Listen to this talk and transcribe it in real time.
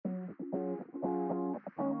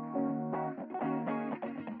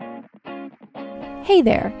Hey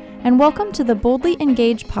there, and welcome to the Boldly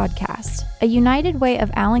Engaged podcast, a United Way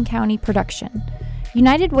of Allen County production.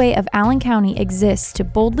 United Way of Allen County exists to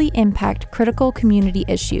boldly impact critical community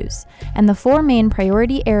issues, and the four main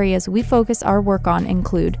priority areas we focus our work on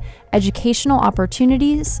include educational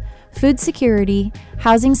opportunities, food security,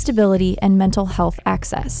 housing stability, and mental health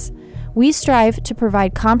access. We strive to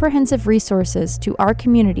provide comprehensive resources to our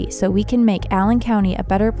community so we can make Allen County a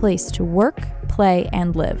better place to work, play,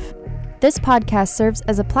 and live. This podcast serves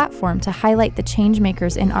as a platform to highlight the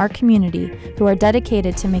changemakers in our community who are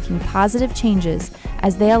dedicated to making positive changes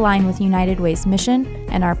as they align with United Way's mission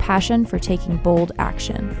and our passion for taking bold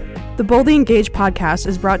action. The Boldly Engaged podcast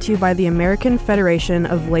is brought to you by the American Federation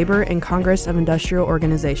of Labor and Congress of Industrial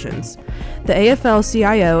Organizations. The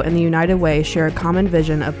AFL-CIO and the United Way share a common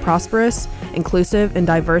vision of prosperous, inclusive, and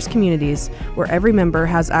diverse communities where every member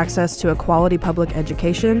has access to a quality public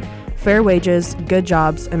education, fair wages, good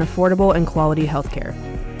jobs, and affordable and quality health care.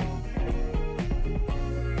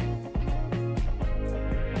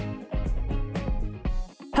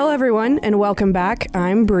 Hello everyone, and welcome back.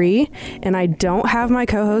 I'm Bree, and I don't have my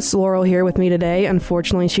co-host Laurel here with me today.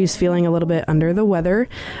 Unfortunately, she's feeling a little bit under the weather,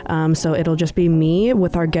 so it'll just be me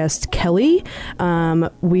with our guest Kelly.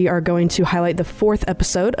 We are going to highlight the fourth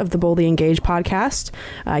episode of the Boldly Engaged podcast.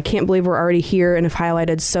 I can't believe we're already here and have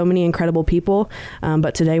highlighted so many incredible people,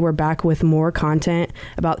 but today we're back with more content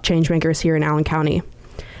about changemakers here in Allen County.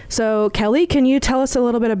 So, Kelly, can you tell us a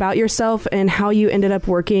little bit about yourself and how you ended up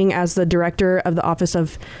working as the director of the Office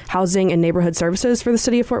of Housing and Neighborhood Services for the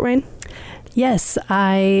City of Fort Wayne? Yes,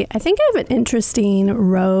 I think I have an interesting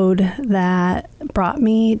road that brought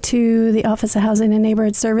me to the Office of Housing and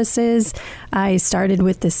Neighborhood Services. I started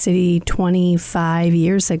with the city 25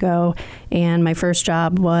 years ago, and my first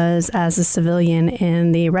job was as a civilian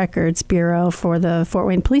in the Records Bureau for the Fort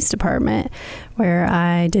Wayne Police Department, where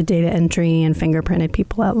I did data entry and fingerprinted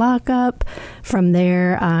people at lockup. From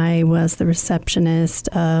there, I was the receptionist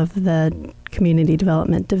of the Community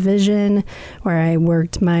Development Division, where I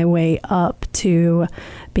worked my way up to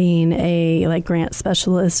being a grant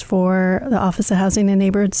specialist for the Office of Housing and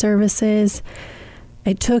Neighborhood Services.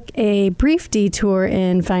 I took a brief detour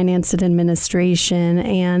in finance and administration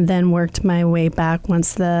and then worked my way back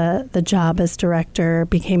once the job as director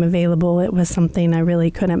became available. It was something I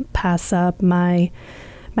really couldn't pass up. My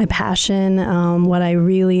passion, what I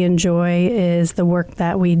really enjoy is the work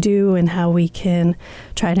that we do and how we can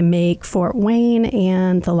try to make Fort Wayne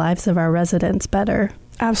and the lives of our residents better.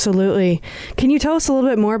 Absolutely. Can you tell us a little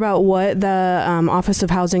bit more about what the Office of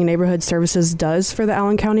Housing and Neighborhood Services does for the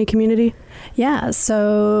Allen County community? Yeah,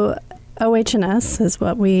 so OH&S is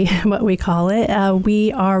what we call it.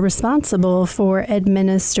 We are responsible for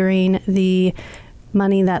administering the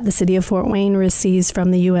money that the City of Fort Wayne receives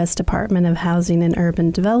from the U.S. Department of Housing and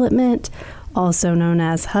Urban Development, also known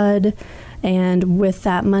as HUD. And with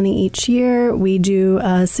that money each year, we do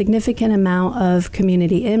a significant amount of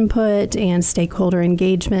community input and stakeholder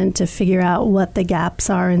engagement to figure out what the gaps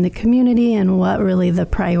are in the community and what really the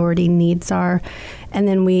priority needs are. And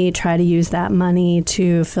then we try to use that money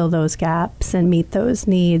to fill those gaps and meet those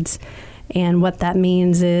needs. And what that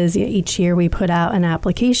means is each year we put out an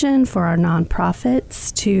application for our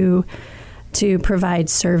nonprofits to provide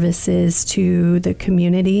services to the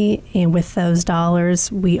community. And with those dollars,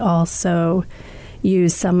 we also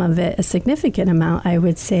use some of it, a significant amount, I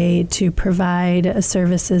would say, to provide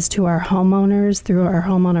services to our homeowners through our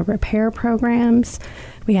homeowner repair programs.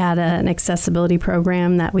 We had an accessibility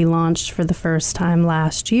program that we launched for the first time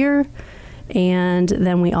last year. And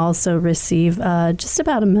then we also receive just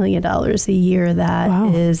about $1 million a year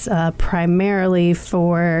that is primarily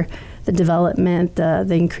for the development, the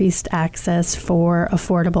increased access for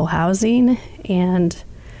affordable housing. And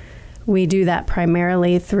we do that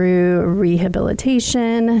primarily through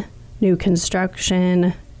rehabilitation, new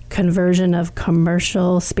construction, conversion of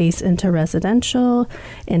commercial space into residential,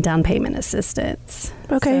 and down payment assistance.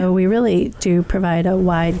 Okay. So we really do provide a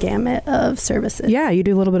wide gamut of services. Yeah, you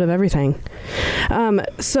do a little bit of everything.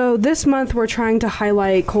 So this month we're trying to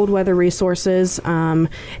highlight cold weather resources and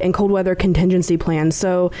cold weather contingency plans.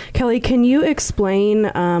 So Kelly, can you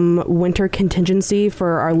explain winter contingency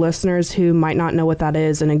for our listeners who might not know what that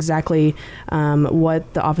is and exactly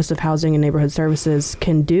what the Office of Housing and Neighborhood Services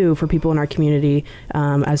can do for people in our community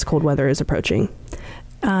as cold weather is approaching?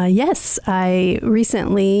 Yes,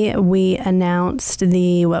 we announced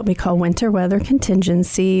what we call winter weather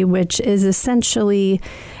contingency, which is essentially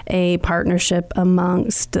a partnership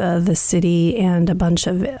amongst the city and a bunch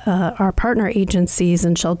of our partner agencies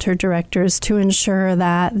and shelter directors to ensure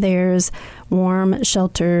that there's warm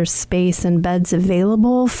shelter space and beds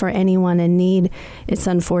available for anyone in need. It's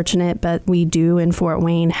unfortunate, but we do in Fort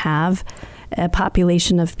Wayne have a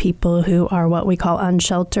population of people who are what we call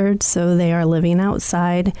unsheltered, so they are living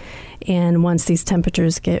outside, and once these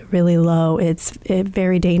temperatures get really low, it's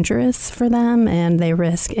very dangerous for them, and they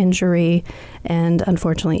risk injury and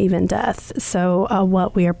unfortunately even death. So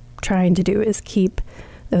what we are trying to do is keep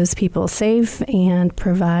those people safe and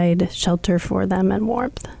provide shelter for them and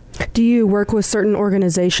warmth. Do you work with certain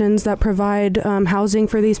organizations that provide housing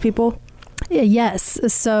for these people? Yes.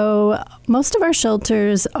 So most of our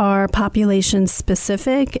shelters are population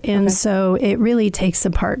specific, and so it really takes a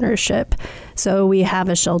partnership. So we have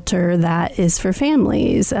a shelter that is for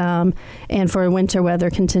families, and for winter weather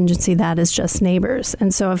contingency, that is just neighbors.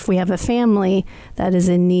 And so if we have a family that is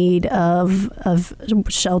in need of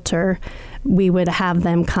shelter, we would have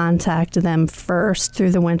them contact them first through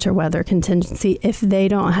the winter weather contingency. If they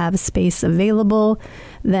don't have space available,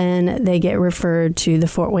 then they get referred to the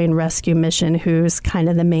Fort Wayne Rescue Mission, who's kind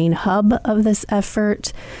of the main hub of this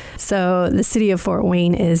effort. So the city of Fort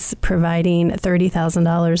Wayne is providing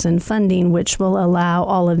 $30,000 in funding, which will allow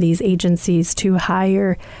all of these agencies to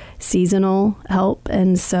hire seasonal help.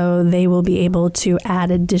 And so they will be able to add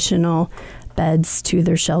additional beds to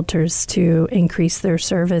their shelters to increase their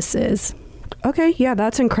services. Okay, yeah,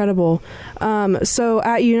 that's incredible. So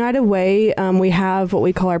at United Way, we have what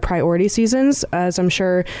we call our priority seasons. As I'm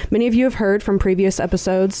sure many of you have heard from previous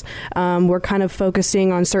episodes, we're kind of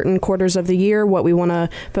focusing on certain quarters of the year, what we want to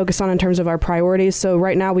focus on in terms of our priorities. So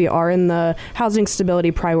right now we are in the housing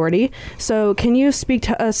stability priority. So can you speak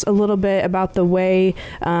to us a little bit about the way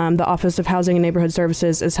the Office of Housing and Neighborhood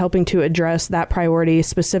Services is helping to address that priority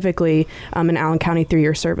specifically in Allen County through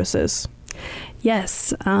your services?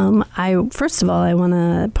 Yes. First of all, I want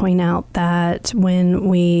to point out that when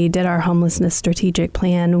we did our homelessness strategic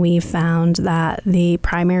plan, we found that the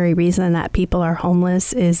primary reason that people are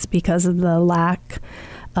homeless is because of the lack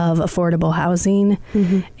of affordable housing.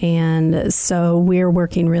 Mm-hmm. And so we're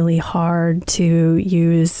working really hard to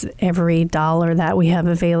use every dollar that we have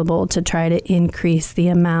available to try to increase the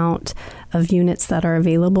amount of units that are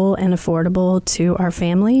available and affordable to our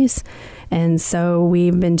families. And so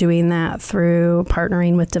we've been doing that through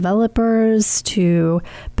partnering with developers to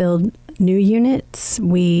build new units.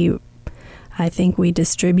 I think we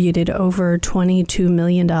distributed over $22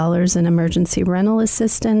 million in emergency rental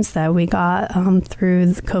assistance that we got through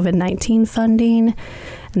the COVID-19 funding.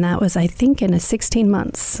 And that was, I think, in 16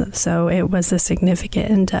 months. So it was a significant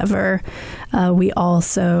endeavor. We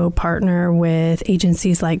also partner with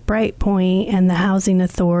agencies like Brightpoint and the Housing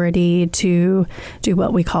Authority to do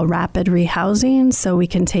what we call rapid rehousing. So we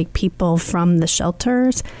can take people from the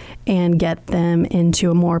shelters and get them into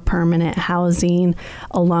a more permanent housing,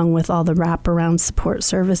 along with all the wraparound support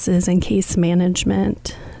services and case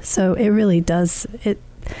management. So it really does,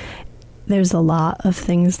 there's a lot of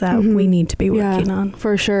things that we need to be working on.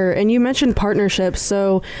 For sure. And you mentioned partnerships.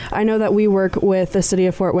 So I know that we work with the city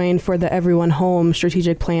of Fort Wayne for the Everyone Home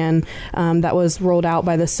strategic plan that was rolled out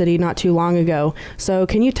by the city not too long ago. So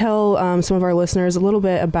can you tell some of our listeners a little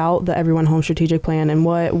bit about the Everyone Home strategic plan and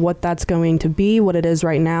what that's going to be, what it is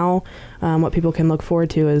right now, what people can look forward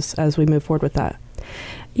to as we move forward with that?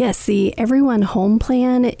 Yes, the Everyone Home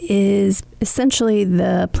Plan is essentially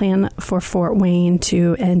the plan for Fort Wayne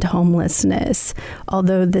to end homelessness.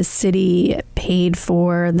 Although the city paid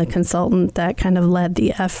for the consultant that kind of led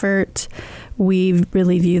the effort, we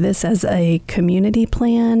really view this as a community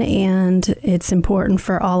plan, and it's important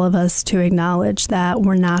for all of us to acknowledge that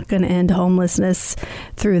we're not going to end homelessness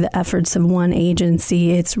through the efforts of one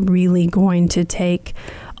agency. It's really going to take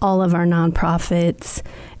all of our nonprofits.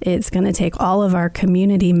 It's going to take all of our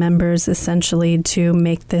community members essentially to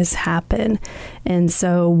make this happen. And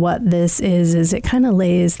so what this is it kind of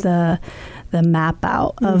lays the map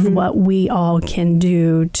out of what we all can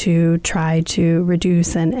do to try to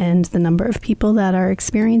reduce and end the number of people that are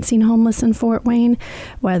experiencing homeless in Fort Wayne,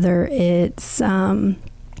 whether it's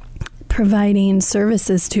providing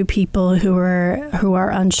services to people who are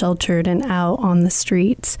unsheltered and out on the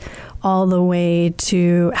streets, all the way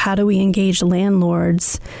to how do we engage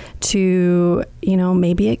landlords to,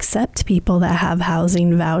 maybe accept people that have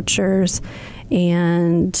housing vouchers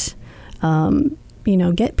and,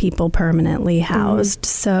 get people permanently housed.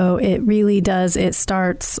 So it really does, it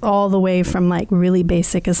starts all the way from like really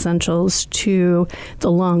basic essentials to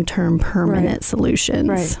the long-term permanent solutions.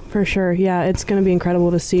 Right, for sure. Yeah, it's going to be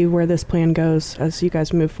incredible to see where this plan goes as you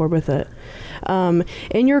guys move forward with it.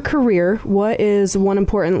 In your career, what is one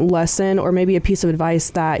important lesson or maybe a piece of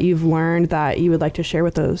advice that you've learned that you would like to share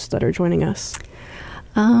with those that are joining us?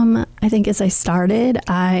 I think as I started,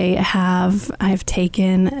 I've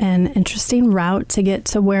taken an interesting route to get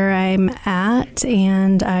to where I'm at,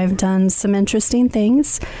 and I've done some interesting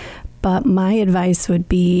things. But my advice would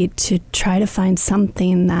be to try to find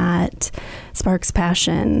something that sparks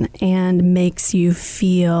passion and makes you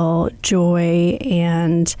feel joy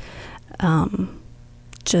and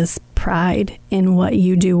just pride in what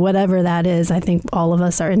you do, whatever that is. I think all of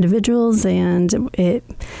us are individuals, and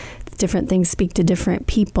different things speak to different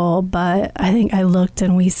people. But I think I looked,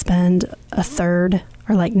 and we spend a third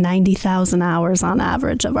or like 90,000 hours on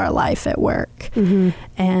average of our life at work. Mm-hmm.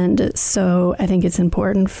 And so I think it's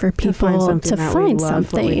important for people to find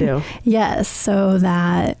something. Yes, so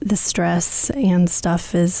that the stress and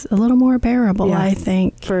stuff is a little more bearable, I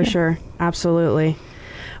think. For sure. Absolutely.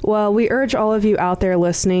 Well, we urge all of you out there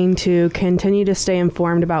listening to continue to stay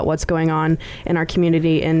informed about what's going on in our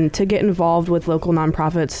community and to get involved with local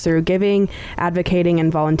nonprofits through giving, advocating,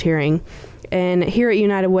 and volunteering. And here at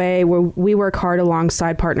United Way, we work hard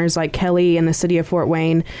alongside partners like Kelly and the City of Fort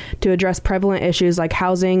Wayne to address prevalent issues like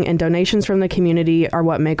housing, and donations from the community are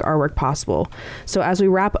what make our work possible. So as we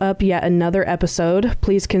wrap up yet another episode,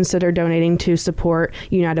 please consider donating to support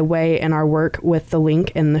United Way and our work with the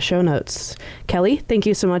link in the show notes. Kelly, thank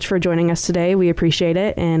you so much for joining us today. We appreciate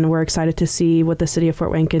it, and we're excited to see what the City of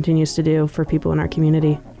Fort Wayne continues to do for people in our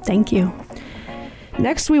community. Thank you.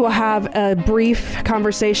 Next, we will have a brief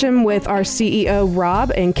conversation with our CEO, Rob,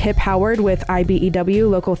 and Kip Howard with IBEW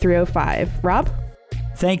Local 305. Rob?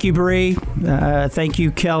 Thank you, Bree. Thank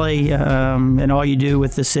you, Kelly, and all you do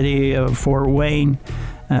with the City of Fort Wayne.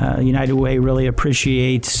 United Way really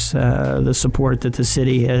appreciates the support that the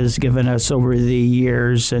city has given us over the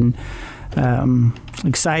years, and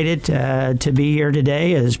excited to be here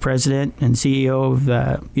today as President and CEO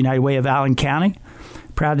of United Way of Allen County.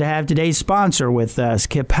 Proud to have today's sponsor with us,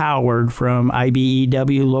 Kip Howard from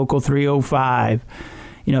IBEW Local 305.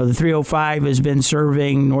 You know, the 305 has been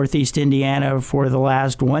serving Northeast Indiana for the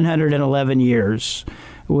last 111 years,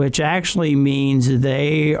 which actually means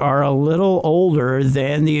they are a little older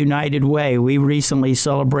than the United Way. We recently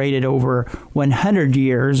celebrated over 100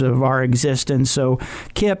 years of our existence. So,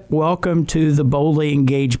 Kip, welcome to the Boldly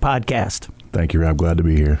Engaged podcast. Thank you, Rob. Glad to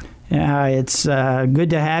be here. Yeah, it's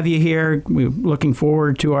good to have you here. We're looking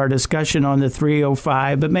forward to our discussion on the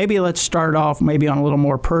 305, but maybe let's start off maybe on a little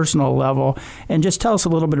more personal level and just tell us a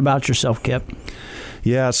little bit about yourself, Kip.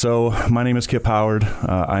 Yeah, so my name is Kip Howard.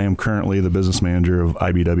 I am currently the business manager of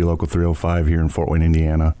IBEW Local 305 here in Fort Wayne,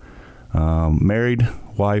 Indiana. Married,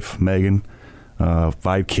 wife, Megan,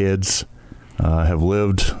 5 kids, have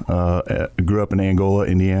lived, grew up in Angola,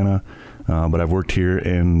 Indiana. But I've worked here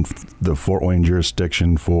in the Fort Wayne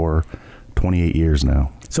jurisdiction for 28 years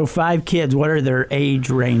now. So 5 kids, what are their age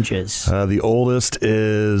ranges? The oldest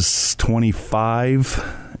is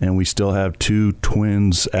 25, and we still have 2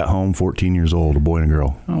 twins at home, 14 years old, a boy and a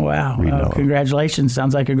girl. Oh, wow. Congratulations.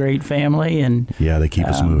 Sounds like a great family. And yeah, they keep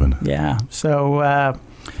us moving. Yeah. So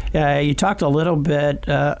you talked a little bit.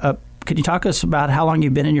 Could you talk to us about how long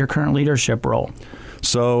you've been in your current leadership role?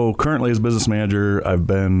 So currently as business manager, I've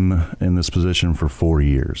been in this position for 4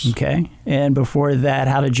 years. Okay. And before that,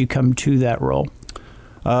 how did you come to that role?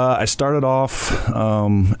 I started off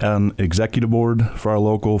on executive board for our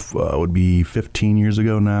local, would be 15 years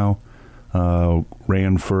ago now.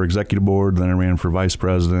 Ran for executive board, then I ran for vice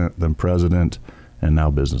president, then president, and now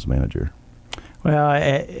business manager. Well,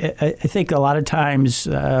 I think a lot of times,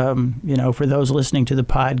 for those listening to the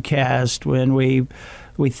podcast, when we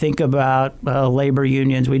think about labor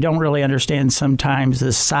unions, we don't really understand sometimes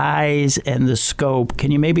the size and the scope.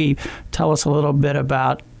 Can you maybe tell us a little bit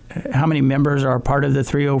about how many members are part of the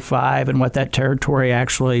 305 and what that territory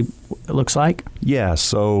actually looks like? Yeah,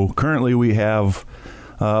 so currently we have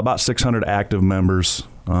about 600 active members.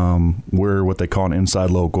 We're what they call an inside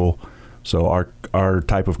local. So our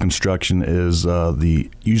type of construction is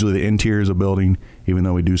usually the interiors of building, even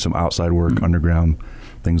though we do some outside work, underground,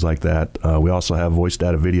 things like that. We also have voice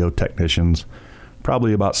data video technicians,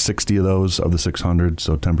 probably about 60 of those of the 600,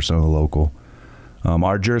 so 10% of the local.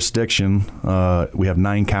 Our jurisdiction, we have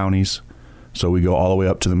 9 counties, so we go all the way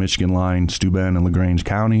up to the Michigan line, Steuben and LaGrange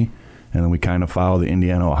County, and then we kind of follow the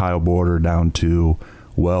Indiana-Ohio border down to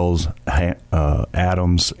Wells,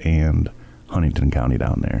 Adams, and Huntington County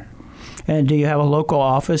down there. And do you have a local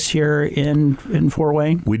office here in Fort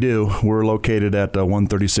Wayne? We do. We're located at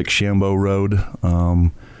 136 Shambo Road.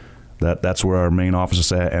 That's where our main office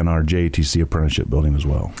is at, and our JATC apprenticeship building as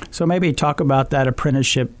well. So maybe talk about that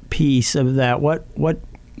apprenticeship piece of that. What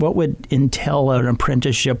what would entail an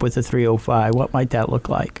apprenticeship with the 305? What might that look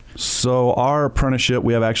like? So our apprenticeship,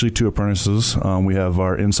 we have actually 2 apprentices. We have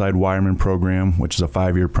our Inside Wireman program, which is a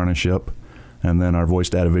 5-year apprenticeship. And then our Voice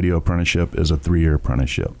Data Video apprenticeship is a 3-year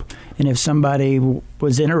apprenticeship. And if somebody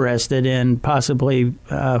was interested in possibly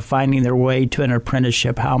finding their way to an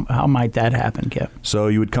apprenticeship, how might that happen, Kip? So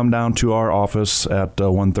you would come down to our office at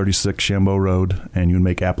 136 Shambo Road, and you would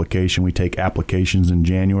make application. We take applications in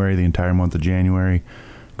January, the entire month of January.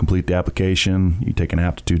 Complete the application. You take an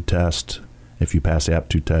aptitude test. If you pass the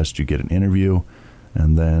aptitude test, you get an interview.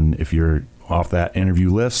 And then if you're off that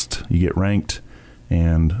interview list, you get ranked.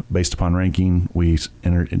 And based upon ranking, we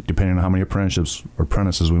enter, depending on how many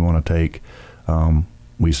apprentices we want to take,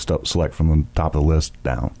 we select from the top of the list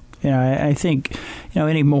down. Yeah, I think,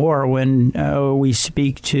 anymore when we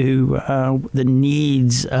speak to the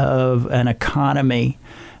needs of an economy,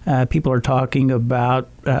 people are talking about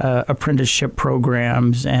apprenticeship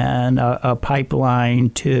programs and a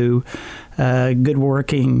pipeline to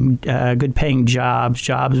good paying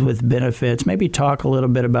jobs with benefits. Maybe talk a little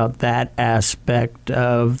bit about that aspect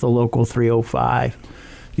of the Local 305.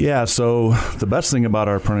 Yeah, so the best thing about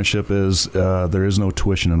our apprenticeship is there is no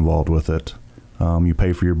tuition involved with it. You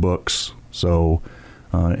pay for your books. So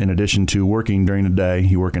in addition to working during the day,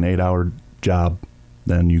 you work an 8-hour job,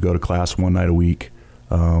 then you go to class 1 night a week,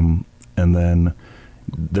 and then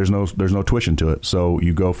there's no tuition to it. So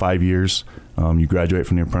you go 5 years, you graduate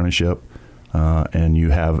from the apprenticeship, and you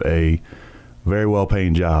have a very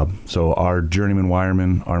well-paying job. So our journeyman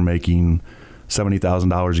wiremen are making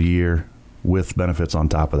 $70,000 a year with benefits on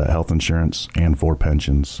top of that, health insurance and 4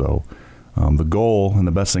 pensions. So the goal and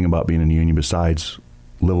the best thing about being in a union besides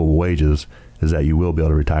livable wages is that you will be able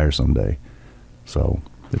to retire someday. So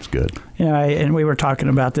it's good. And we were talking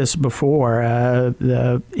about this before,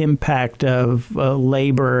 the impact of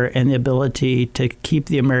labor and the ability to keep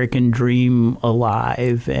the American dream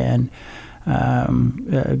alive. And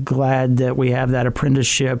glad that we have that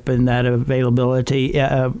apprenticeship and that availability.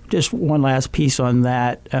 Just one last piece on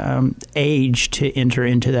that, age to enter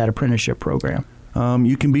into that apprenticeship program.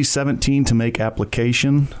 You can be 17 to make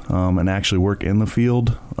application and actually work in the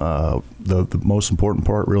field. The most important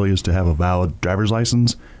part really is to have a valid driver's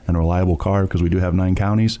license and a reliable car, because we do have 9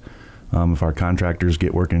 counties. If our contractors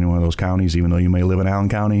get working in one of those counties, even though you may live in Allen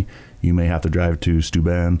County, you may have to drive to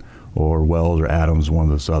Steuben or Wells or Adams, one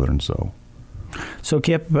of the southern. So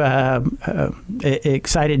Kip,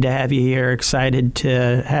 excited to have you here, excited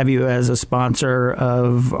to have you as a sponsor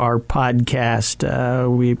of our podcast.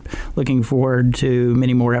 We're looking forward to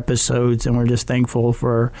many more episodes, and we're just thankful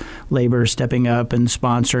for Labor stepping up and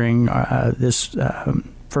sponsoring this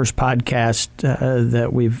first podcast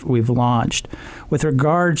that we've launched. With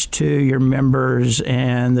regards to your members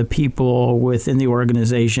and the people within the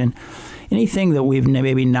organization, anything that we've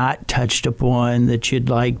maybe not touched upon that you'd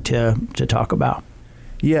like to talk about?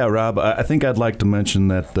 Yeah, Rob, I think I'd like to mention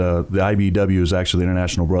that the IBEW is actually the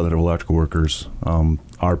International Brotherhood of Electrical Workers.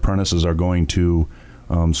 Our apprentices are going to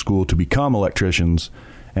school to become electricians,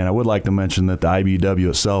 and I would like to mention that the IBEW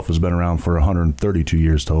itself has been around for 132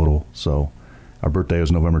 years total. So our birthday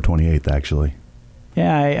was November 28th, actually.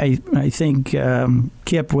 Yeah, I think,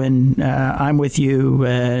 Kip, when I'm with you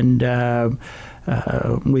and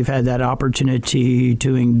we've had that opportunity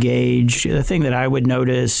to engage, the thing that I would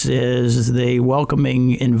notice is the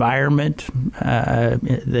welcoming environment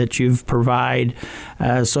that you've provided.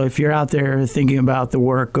 So if you're out there thinking about the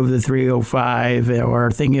work of the 305 or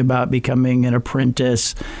thinking about becoming an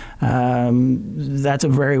apprentice, that's a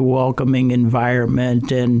very welcoming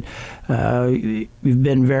environment, and you've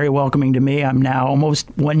been very welcoming to me. I'm now almost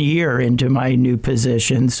 1 year into my new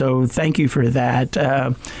position, so thank you for that.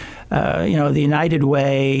 The United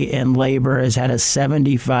Way and Labor has had a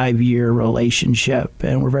 75-year relationship,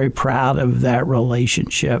 and we're very proud of that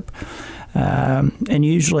relationship. And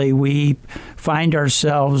usually we find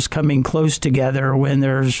ourselves coming close together when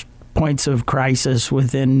there's points of crisis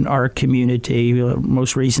within our community. The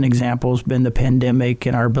most recent example has been the pandemic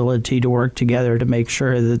and our ability to work together to make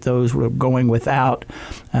sure that those who were going without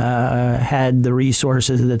had the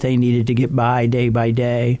resources that they needed to get by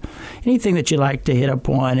day. Anything that you'd like to hit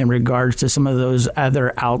upon in regards to some of those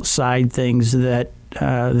other outside things that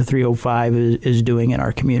the 305 is doing in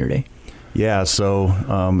our community? Yeah, so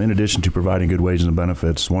in addition to providing good wages and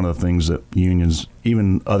benefits, one of the things that unions,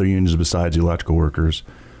 even other unions besides the electrical workers,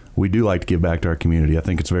 we do like to give back to our community. I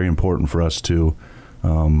think it's very important for us to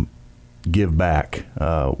give back.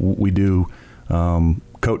 We do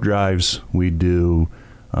coat drives. We do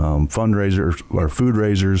fundraisers or food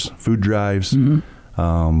drives.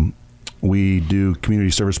 Mm-hmm. We do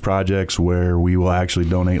community service projects where we will actually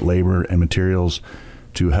donate labor and materials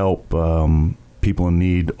to help people in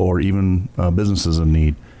need, or even businesses in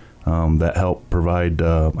need, that help provide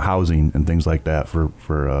housing and things like that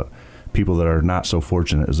for people that are not so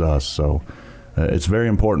fortunate as us. So it's very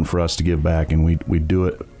important for us to give back, and we do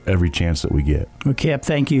it every chance that we get. Well, Kip,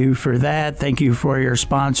 thank you for that. Thank you for your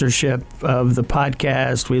sponsorship of the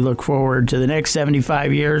podcast. We look forward to the next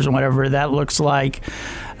 75 years and whatever that looks like.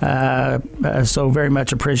 So very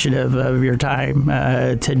much appreciative of your time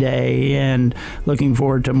today, and looking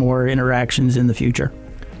forward to more interactions in the future.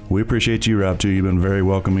 We appreciate you, Rob, too. You've been very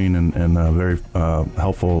welcoming and very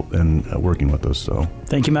helpful in working with us. So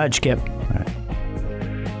thank you much, Kip. All right.